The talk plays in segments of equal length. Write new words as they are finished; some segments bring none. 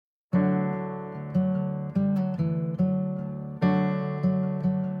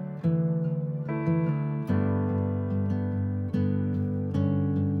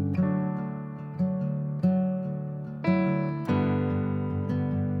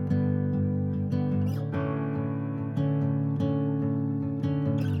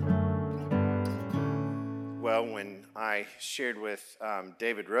ago when I shared with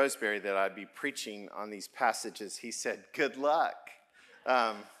David Roseberry that I'd be preaching on these passages, he said, "Good luck."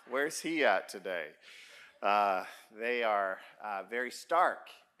 Where's he at today? They are very stark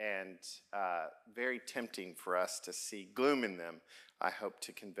and very tempting for us to see gloom in them. I hope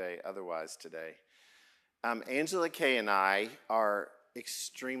to convey otherwise today. Angela Kay and I are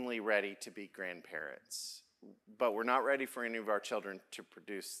extremely ready to be grandparents, but we're not ready for any of our children to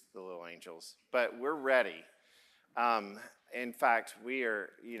produce the little angels, but we're ready. In fact, we are,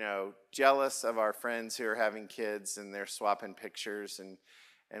 jealous of our friends who are having kids and they're swapping pictures,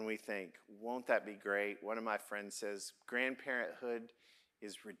 and we think, won't that be great? One of my friends says, grandparenthood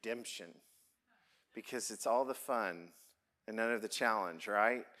is redemption because it's all the fun and none of the challenge,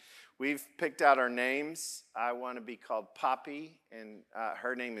 right? We've picked out our names. I want to be called Poppy, and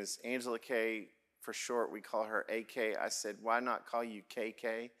her name is Angela Kay. For short, we call her AK. I said, why not call you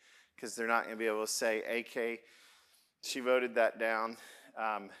KK? Because they're not going to be able to say AK. She voted that down.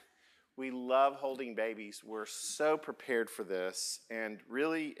 We love holding babies. We're so prepared for this and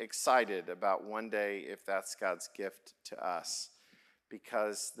really excited about one day if that's God's gift to us.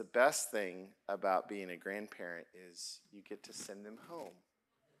 Because the best thing about being a grandparent is you get to send them home.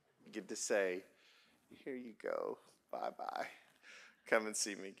 You get to say, here you go, bye-bye. Come and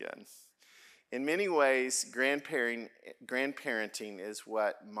see me again. In many ways, grandparenting is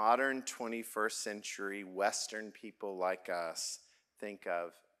what modern 21st century Western people like us think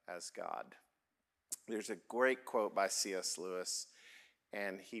of as God. There's a great quote by C.S. Lewis,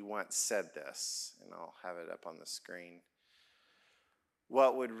 and he once said this, and I'll have it up on the screen.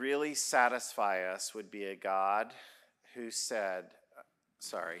 What would really satisfy us would be a God who said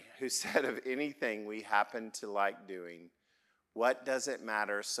of anything we happen to like doing, what does it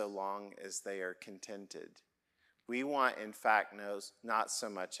matter so long as they are contented? We want, in fact, not so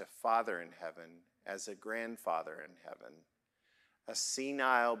much a father in heaven as a grandfather in heaven, a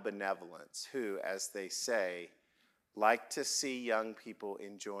senile benevolence who, as they say, like to see young people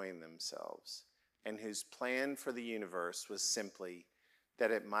enjoying themselves, and whose plan for the universe was simply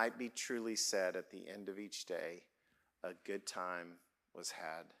that it might be truly said at the end of each day, a good time was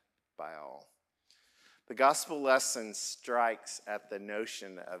had by all. The gospel lesson strikes at the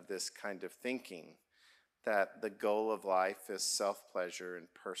notion of this kind of thinking, that the goal of life is self-pleasure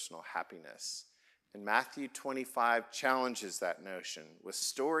and personal happiness. And Matthew 25 challenges that notion with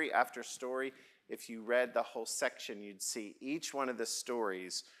story after story. If you read the whole section, you'd see each one of the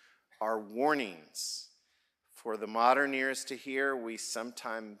stories are warnings. For the modern ears to hear, we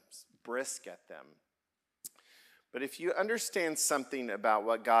sometimes brisk at them. But if you understand something about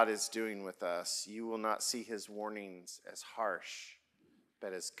what God is doing with us, you will not see his warnings as harsh,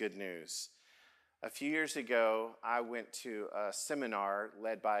 but as good news. A few years ago, I went to a seminar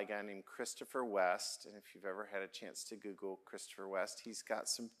led by a guy named Christopher West. And if you've ever had a chance to Google Christopher West, he's got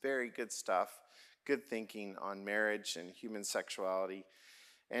some very good stuff, good thinking on marriage and human sexuality.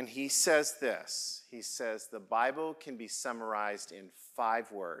 And he says this. He says, the Bible can be summarized in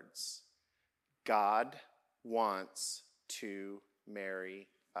 5 words. God wants to marry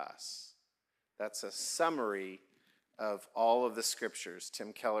us. That's a summary of all of the scriptures.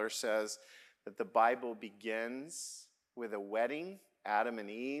 Tim Keller says that the Bible begins with a wedding, Adam and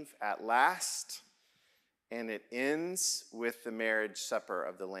Eve at last, and it ends with the marriage supper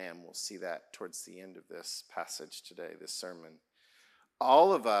of the Lamb. We'll see that towards the end of this passage today, this sermon.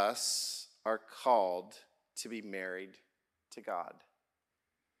 All of us are called to be married to God.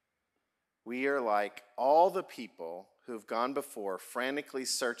 We are like all the people who have gone before, frantically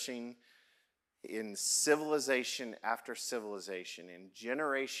searching in civilization after civilization, in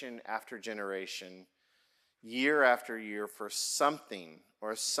generation after generation, year after year, for something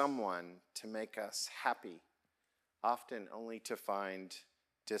or someone to make us happy, often only to find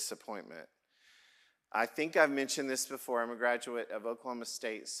disappointment. I think I've mentioned this before. I'm a graduate of Oklahoma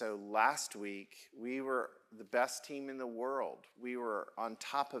State, so last week we were the best team in the world. We were on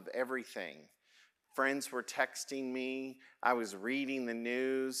top of everything. Friends were texting me. I was reading the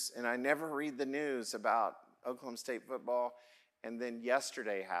news, and I never read the news about Oklahoma State football. And then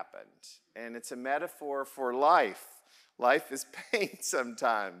yesterday happened, and it's a metaphor for life. Life is pain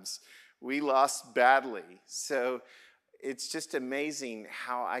sometimes. We lost badly. So it's just amazing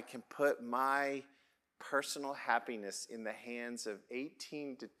how I can put my personal happiness in the hands of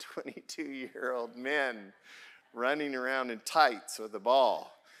 18 to 22-year-old men running around in tights with a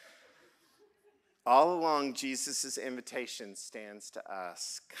ball. All along, Jesus' invitation stands to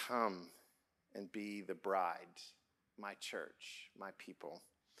us. Come and be the bride, my church, my people.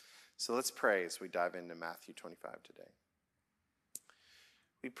 So let's pray as we dive into Matthew 25 today.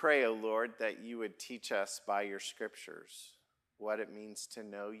 We pray, O Lord, that you would teach us by your scriptures what it means to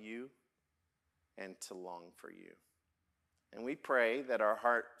know you and to long for you. And we pray that our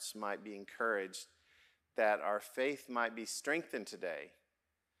hearts might be encouraged, that our faith might be strengthened today,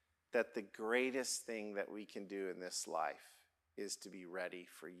 that the greatest thing that we can do in this life is to be ready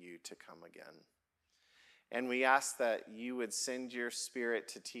for you to come again. And we ask that you would send your Spirit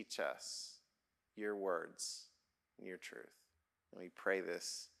to teach us your words and your truth. And we pray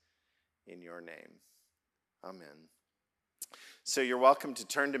this in your name. Amen. So you're welcome to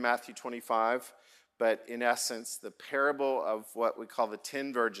turn to Matthew 25, but in essence, the parable of what we call the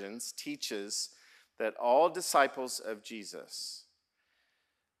 10 virgins teaches that all disciples of Jesus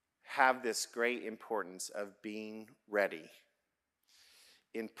have this great importance of being ready.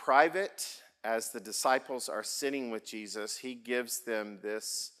 In private, as the disciples are sitting with Jesus, he gives them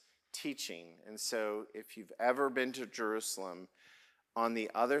this teaching. And so if you've ever been to Jerusalem, on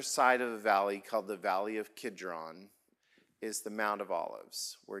the other side of the valley, called the Valley of Kidron, is the Mount of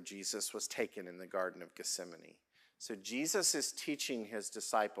Olives, where Jesus was taken in the Garden of Gethsemane. So Jesus is teaching his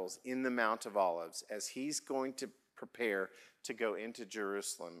disciples in the Mount of Olives as he's going to prepare to go into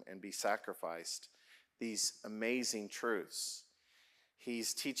Jerusalem and be sacrificed, these amazing truths.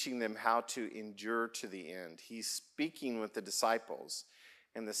 He's teaching them how to endure to the end. He's speaking with the disciples.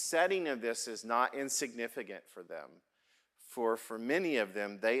 And the setting of this is not insignificant for them. For many of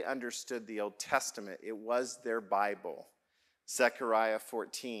them, they understood the Old Testament. It was their Bible. Zechariah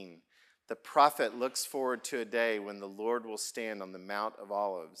 14. The prophet looks forward to a day when the Lord will stand on the Mount of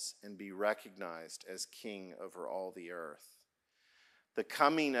Olives and be recognized as king over all the earth. The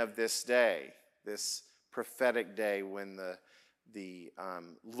coming of this day, this prophetic day when the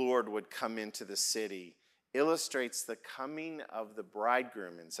Lord would come into the city, illustrates the coming of the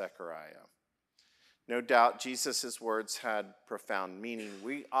bridegroom in Zechariah. No doubt Jesus' words had profound meaning.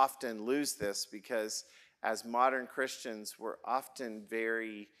 We often lose this because as modern Christians, we're often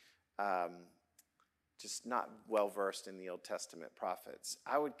very just not well-versed in the Old Testament prophets.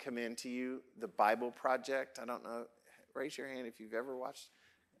 I would commend to you the Bible Project. I don't know, raise your hand if you've ever watched,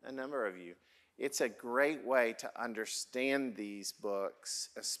 a number of you. It's a great way to understand these books,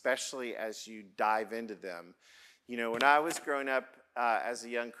 especially as you dive into them. You know, when I was growing up as a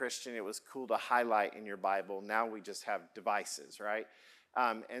young Christian, it was cool to highlight in your Bible. Now we just have devices, right?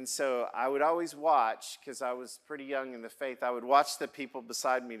 And so I would always watch, because I was pretty young in the faith, I would watch the people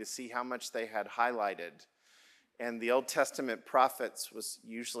beside me to see how much they had highlighted. And the Old Testament prophets was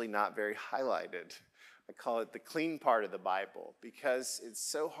usually not very highlighted. I call it the clean part of the Bible, because it's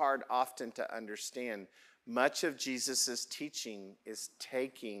so hard often to understand. Much of Jesus' teaching is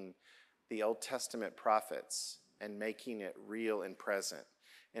taking the Old Testament prophets and making it real and present.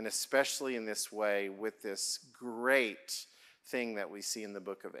 And especially in this way with this great thing that we see in the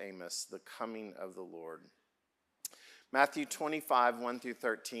book of Amos, the coming of the Lord. Matthew 25, 1 through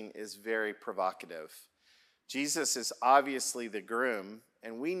 13 is very provocative. Jesus is obviously the groom,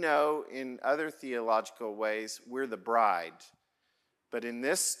 and we know in other theological ways we're the bride. But in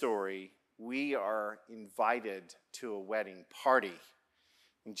this story, we are invited to a wedding party.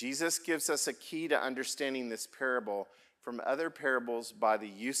 And Jesus gives us a key to understanding this parable from other parables by the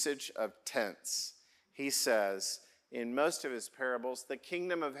usage of tense. He says, in most of his parables, the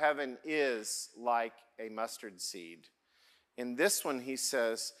kingdom of heaven is like a mustard seed. In this one, he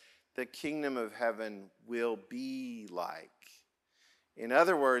says, the kingdom of heaven will be like. In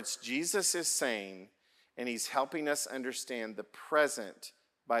other words, Jesus is saying, and he's helping us understand the present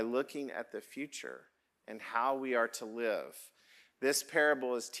by looking at the future and how we are to live. This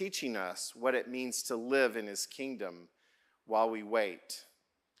parable is teaching us what it means to live in his kingdom while we wait.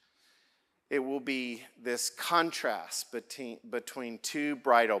 It will be this contrast between two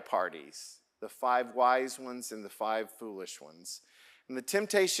bridal parties, the 5 wise ones and the 5 foolish ones. And the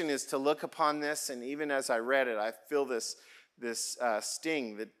temptation is to look upon this, and even as I read it, I feel this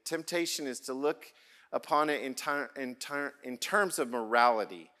sting. The temptation is to look upon it in terms of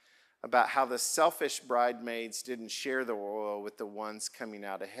morality, about how the selfish bridesmaids didn't share the oil with the ones coming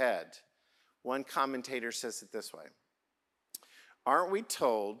out ahead. One commentator says it this way: aren't we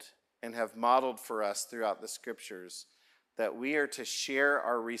told and have modeled for us throughout the scriptures that we are to share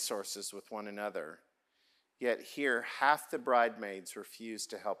our resources with one another? Yet here, half the bridesmaids refuse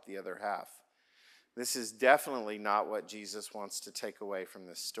to help the other half. This is definitely not what Jesus wants to take away from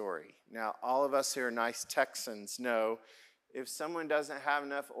this story. Now, all of us who are nice Texans know if someone doesn't have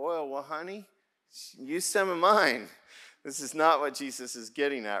enough oil, well, honey, use some of mine. This is not what Jesus is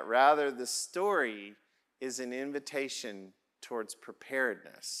getting at. Rather, the story is an invitation towards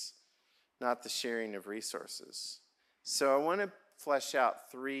preparedness, not the sharing of resources. So I want to flesh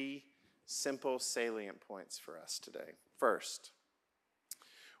out 3 simple salient points for us today. First,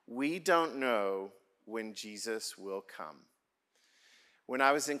 we don't know when Jesus will come. When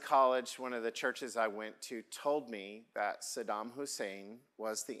I was in college, one of the churches I went to told me that Saddam Hussein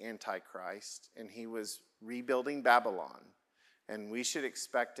was the Antichrist and he was rebuilding Babylon. And we should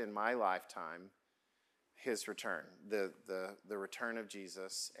expect in my lifetime his return, the return of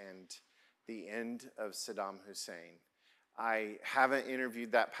Jesus and the end of Saddam Hussein. I haven't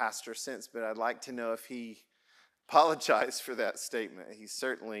interviewed that pastor since, but I'd like to know if he apologized for that statement. He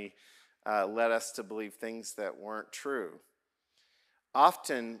certainly led us to believe things that weren't true.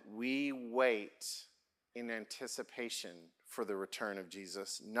 Often we wait in anticipation for the return of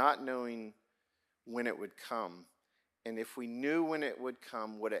Jesus, not knowing when it would come. And if we knew when it would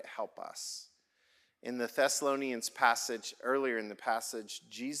come, would it help us? In the Thessalonians passage, earlier in the passage,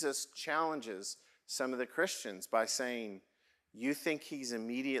 Jesus challenges some of the Christians by saying, you think he's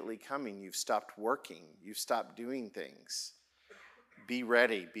immediately coming. You've stopped working. You've stopped doing things. Be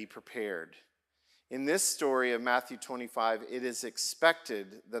ready. Be prepared. In this story of Matthew 25, it is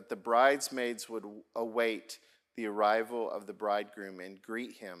expected that the bridesmaids would await the arrival of the bridegroom and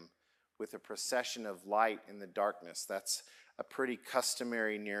greet him with a procession of light in the darkness. That's a pretty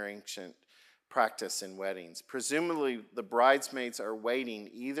customary near ancient practice in weddings. Presumably, the bridesmaids are waiting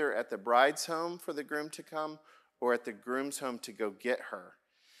either at the bride's home for the groom to come or at the groom's home to go get her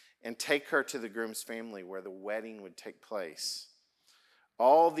and take her to the groom's family where the wedding would take place.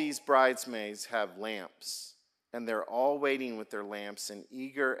 All these bridesmaids have lamps, and they're all waiting with their lamps in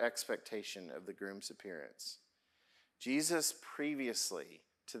eager expectation of the groom's appearance. Jesus previously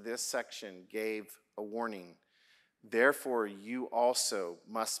to this section gave a warning. Therefore, you also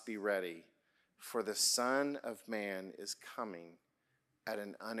must be ready, for the Son of Man is coming at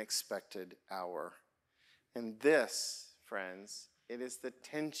an unexpected hour. And this, friends, it is the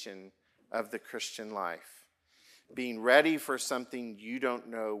tension of the Christian life. Being ready for something you don't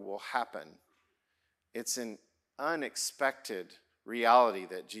know will happen. It's an unexpected reality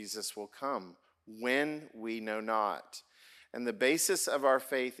that Jesus will come when we know not. And the basis of our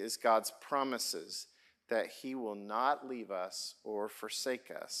faith is God's promises that he will not leave us or forsake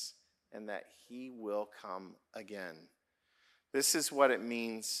us, and that he will come again. This is what it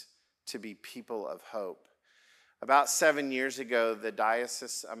means to be people of hope. About 7 years ago, the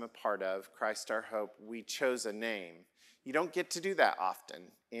diocese I'm a part of, Christ Our Hope, we chose a name. You don't get to do that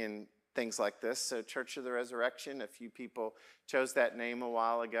often in things like this. So Church of the Resurrection, a few people chose that name a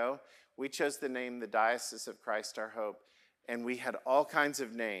while ago. We chose the name the Diocese of Christ Our Hope, and we had all kinds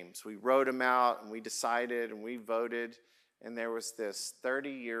of names. We wrote them out, and we decided, and we voted, and there was this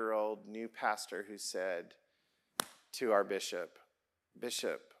 30-year-old new pastor who said to our bishop,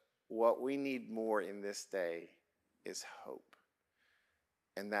 Bishop, what we need more in this day is hope.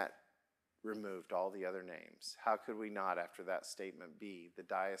 And that removed all the other names. How could we not, after that statement, be the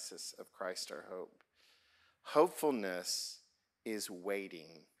Diocese of Christ Our Hope? Hopefulness is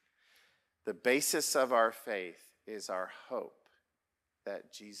waiting. The basis of our faith is our hope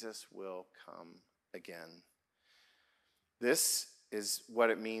that Jesus will come again. This is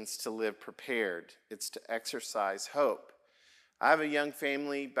what it means to live prepared. It's to exercise hope. I have a young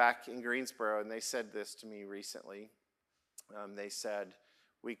family back in Greensboro, and they said this to me recently. They said,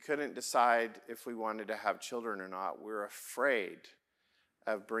 we couldn't decide if we wanted to have children or not. We're afraid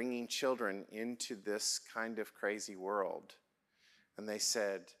of bringing children into this kind of crazy world. And they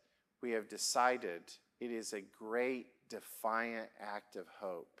said, we have decided it is a great defiant act of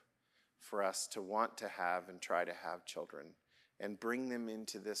hope for us to want to have and try to have children and bring them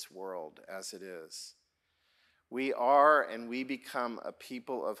into this world as it is. We are and we become a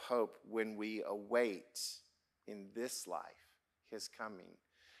people of hope when we await in this life his coming.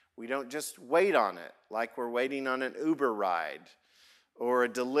 We don't just wait on it like we're waiting on an Uber ride or a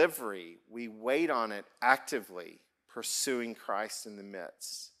delivery. We wait on it actively, pursuing Christ in the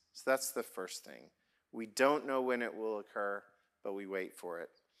midst. So that's the first thing. We don't know when it will occur, but we wait for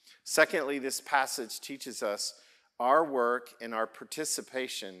it. Secondly, this passage teaches us our work and our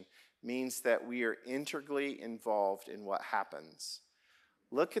participation means that we are integrally involved in what happens.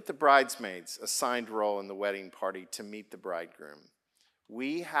 Look at the bridesmaids' assigned role in the wedding party to meet the bridegroom.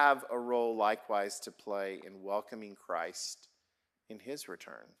 We have a role likewise to play in welcoming Christ in his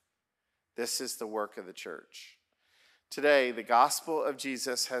return. This is the work of the church. Today, the gospel of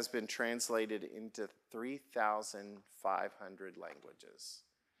Jesus has been translated into 3,500 languages.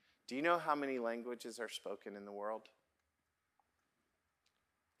 Do you know how many languages are spoken in the world?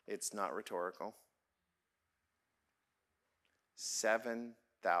 It's not rhetorical.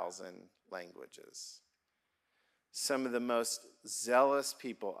 7,000 languages. Some of the most zealous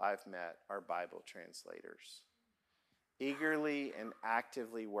people I've met are Bible translators, eagerly and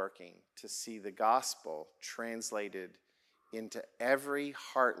actively working to see the gospel translated into every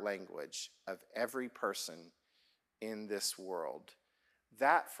heart language of every person in this world.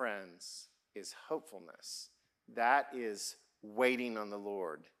 That, friends, is hopefulness. That is waiting on the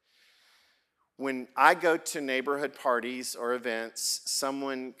Lord. When I go to neighborhood parties or events,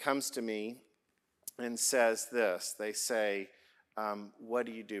 someone comes to me and says this. They say, what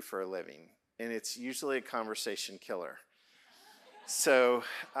do you do for a living? And it's usually a conversation killer. So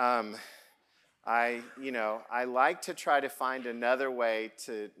I like to try to find another way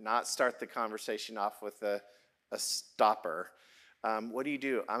to not start the conversation off with a stopper. What do you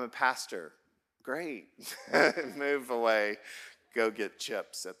do? I'm a pastor. Great. Move away. Go get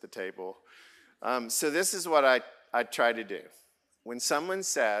chips at the table. So this is what I try to do. When someone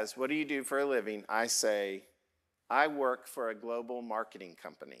says, what do you do for a living? I say, I work for a global marketing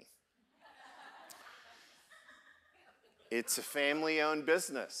company. It's a family-owned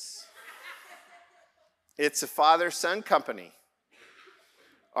business. It's a father-son company.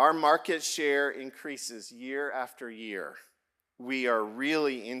 Our market share increases year after year. We are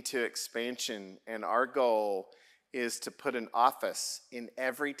really into expansion, and our goal is to put an office in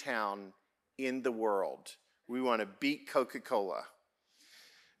every town in the world. We want to beat Coca-Cola.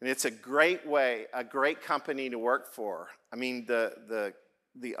 And it's a great company to work for. I mean, the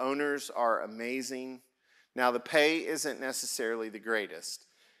owners are amazing. Now, the pay isn't necessarily the greatest,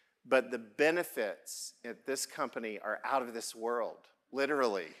 but the benefits at this company are out of this world,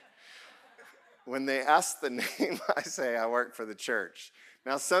 literally. When they ask the name, I say I work for the church.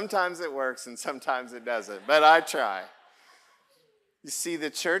 Now, sometimes it works and sometimes it doesn't, but I try. You see, the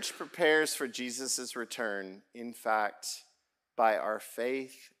church prepares for Jesus' return, in fact, by our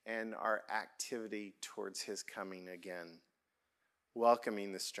faith and our activity towards his coming again.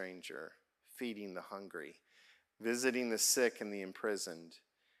 Welcoming the stranger, feeding the hungry, visiting the sick and the imprisoned,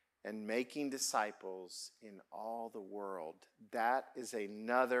 and making disciples in all the world. That is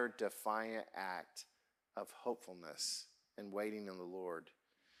another defiant act of hopefulness and waiting on the Lord.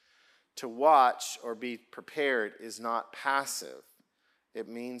 To watch or be prepared is not passive. It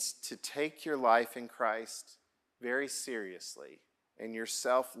means to take your life in Christ very seriously and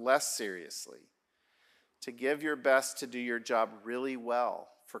yourself less seriously. To give your best to do your job really well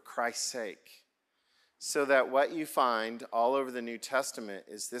for Christ's sake. So that what you find all over the New Testament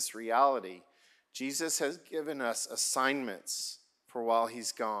is this reality. Jesus has given us assignments for while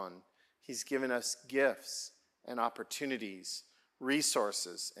he's gone. He's given us gifts and opportunities,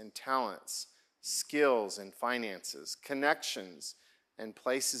 resources and talents, skills and finances, connections and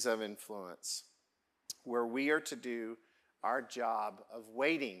places of influence, where we are to do our job of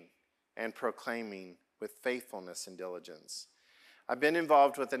waiting and proclaiming with faithfulness and diligence. I've been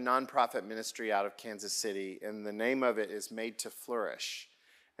involved with a nonprofit ministry out of Kansas City, and the name of it is Made to Flourish.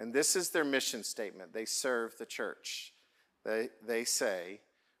 And this is their mission statement. They serve the church. They say,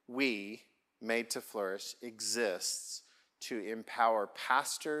 we, Made to Flourish, exists to empower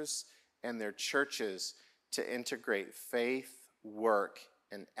pastors and their churches to integrate faith, work,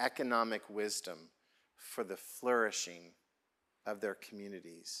 and economic wisdom for the flourishing of their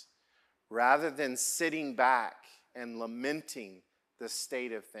communities. Rather than sitting back and lamenting the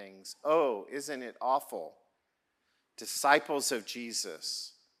state of things. Oh, isn't it awful? Disciples of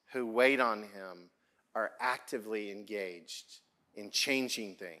Jesus who wait on him are actively engaged in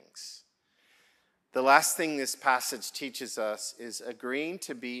changing things. The last thing this passage teaches us is agreeing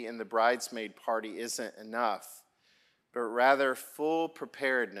to be in the bridesmaid party isn't enough, but rather full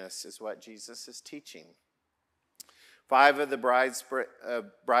preparedness is what Jesus is teaching. 5 of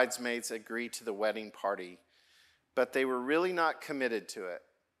the bridesmaids agreed to the wedding party, but they were really not committed to it.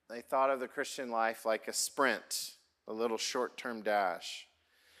 They thought of the Christian life like a sprint, a little short-term dash,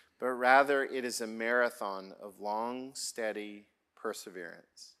 but rather it is a marathon of long, steady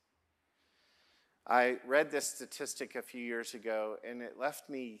perseverance. I read this statistic a few years ago, and it left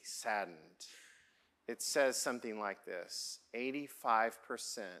me saddened. It says something like this: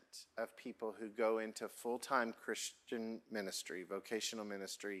 85% of people who go into full-time Christian ministry, vocational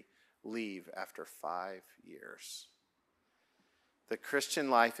ministry, leave after 5 years. The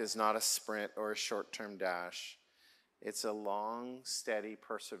Christian life is not a sprint or a short-term dash. It's a long, steady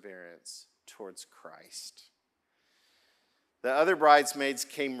perseverance towards Christ. The other bridesmaids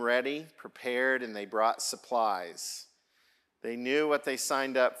came ready, prepared, and they brought supplies. They knew what they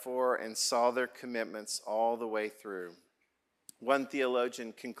signed up for and saw their commitments all the way through. One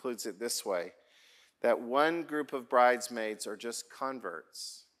theologian concludes it this way, that one group of bridesmaids are just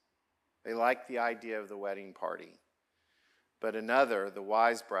converts, They like the idea of the wedding party. But another, the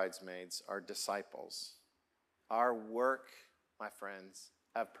wise bridesmaids, are disciples. Our work, my friends,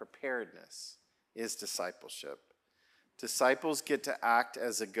 of preparedness is discipleship. Disciples get to act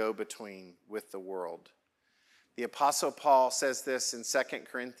as a go-between with the world. The Apostle Paul says this in 2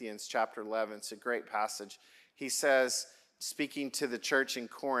 Corinthians chapter 11. It's a great passage. He says, speaking to the church in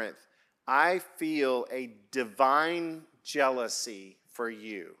Corinth, I feel a divine jealousy for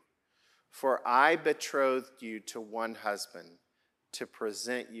you, for I betrothed you to one husband to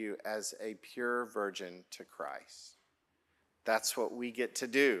present you as a pure virgin to Christ. That's what we get to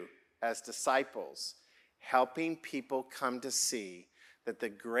do as disciples, helping people come to see that the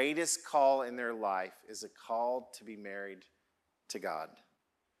greatest call in their life is a call to be married to God.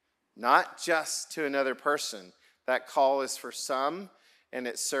 Not just to another person. That call is for some, and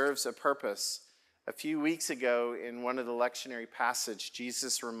it serves a purpose. A few weeks ago, in one of the lectionary passages,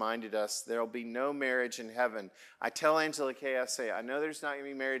 Jesus reminded us there will be no marriage in heaven. I tell Angela Kay, I say, I know there's not going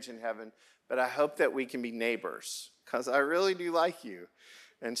to be marriage in heaven, but I hope that we can be neighbors, because I really do like you.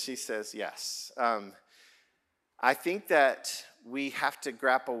 And she says, yes. I think that we have to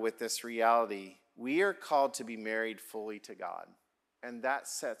grapple with this reality. We are called to be married fully to God, and that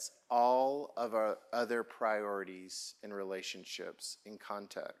sets all of our other priorities and relationships in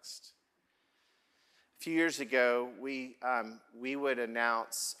context. A few years ago, we would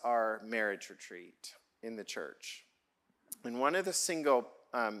announce our marriage retreat in the church. And one of the single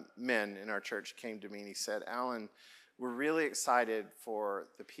men in our church came to me and he said, Alan, we're really excited for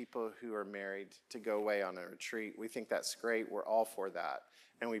the people who are married to go away on a retreat. We think that's great. We're all for that.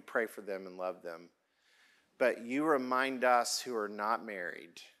 And we pray for them and love them. But you remind us who are not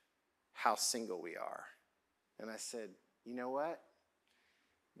married how single we are. And I said, you know what?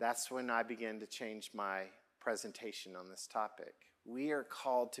 That's when I began to change my presentation on this topic. We are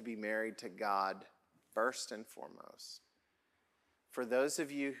called to be married to God first and foremost. For those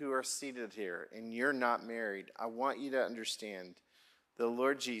of you who are seated here and you're not married, I want you to understand the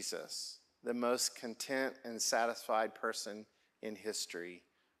Lord Jesus, the most content and satisfied person in history,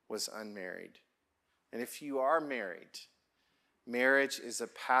 was unmarried. And if you are married, marriage is a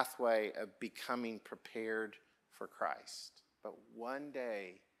pathway of becoming prepared for Christ. But one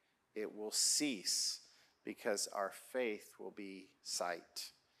day it will cease because our faith will be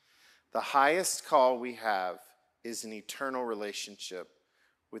sight. The highest call we have is an eternal relationship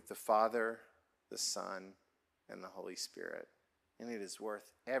with the Father, the Son, and the Holy Spirit. And it is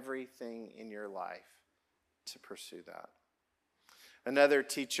worth everything in your life to pursue that. Another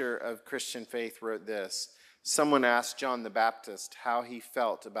teacher of Christian faith wrote this. Someone asked John the Baptist how he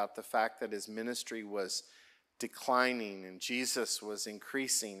felt about the fact that his ministry was declining and Jesus was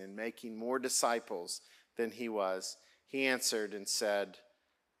increasing and making more disciples than he was. He answered and said,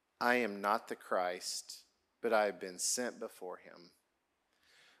 I am not the Christ, but I have been sent before him.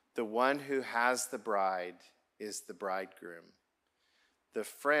 The one who has the bride is the bridegroom. The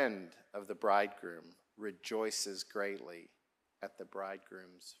friend of the bridegroom rejoices greatly at the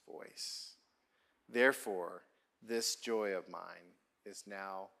bridegroom's voice. Therefore, this joy of mine is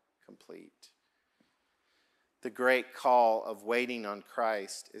now complete. The great call of waiting on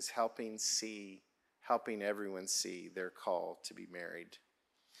Christ is helping everyone see their call to be married.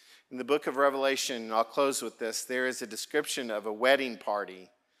 In the book of Revelation, I'll close with this, there is a description of a wedding party.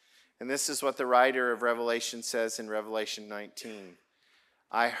 And this is what the writer of Revelation says in Revelation 19.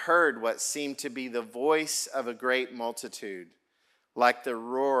 I heard what seemed to be the voice of a great multitude, like the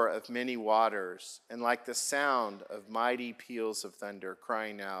roar of many waters, and like the sound of mighty peals of thunder,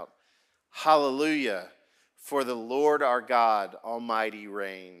 crying out, Hallelujah, for the Lord our God Almighty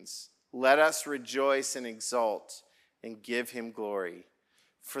reigns. Let us rejoice and exult and give him glory.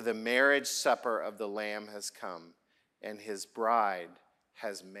 For the marriage supper of the Lamb has come, and his bride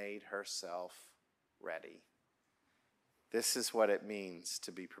has made herself ready. This is what it means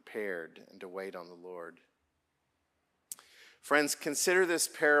to be prepared and to wait on the Lord. Friends, consider this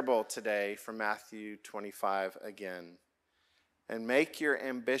parable today from Matthew 25 again, and make your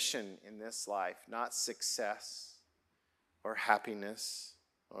ambition in this life not success or happiness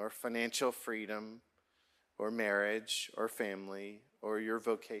or financial freedom or marriage or family or your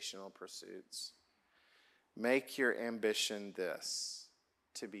vocational pursuits. Make your ambition this,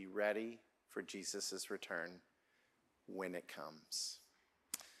 to be ready for Jesus' return when it comes.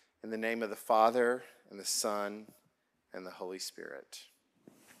 In the name of the Father, and the Son, and the Holy Spirit.